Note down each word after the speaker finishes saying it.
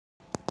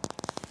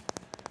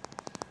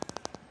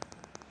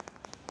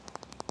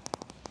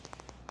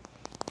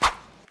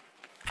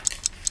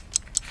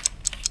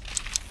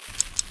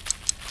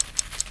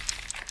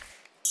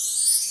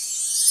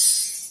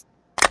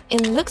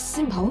It looks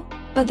simple,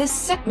 but this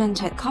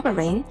segmented copper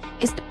ring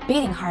is the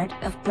beating heart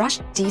of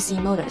brushed DC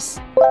motors.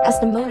 As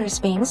the motor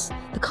spins,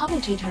 the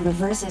commutator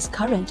reverses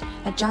current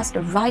at just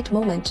the right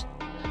moment,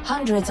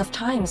 hundreds of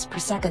times per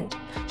second,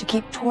 to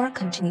keep torque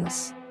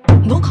continuous.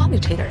 No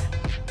commutator,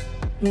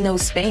 no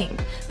spin,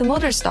 the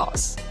motor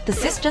stalls, the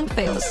system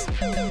fails.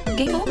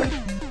 Game over.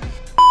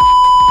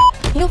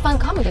 You'll find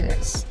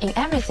commutators in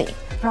everything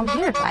from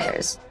hair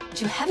dryers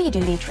to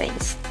heavy-duty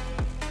trains.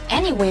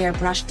 Anywhere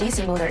brushed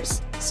DC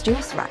motors still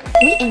thrive.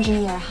 We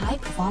engineer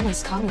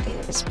high-performance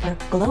commutators for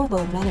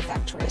global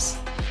manufacturers.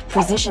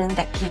 Precision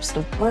that keeps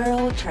the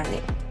world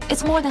turning.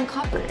 It's more than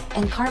copper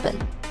and carbon.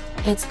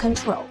 It's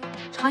control,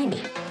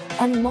 timing,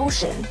 and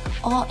motion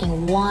all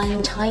in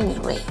one tiny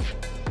ring.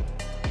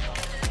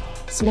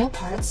 Small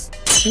parts,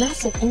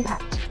 massive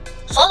impact.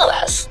 Follow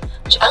us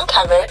to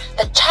uncover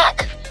the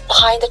tech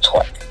behind the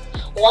torque,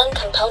 one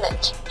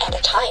component at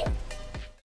a time.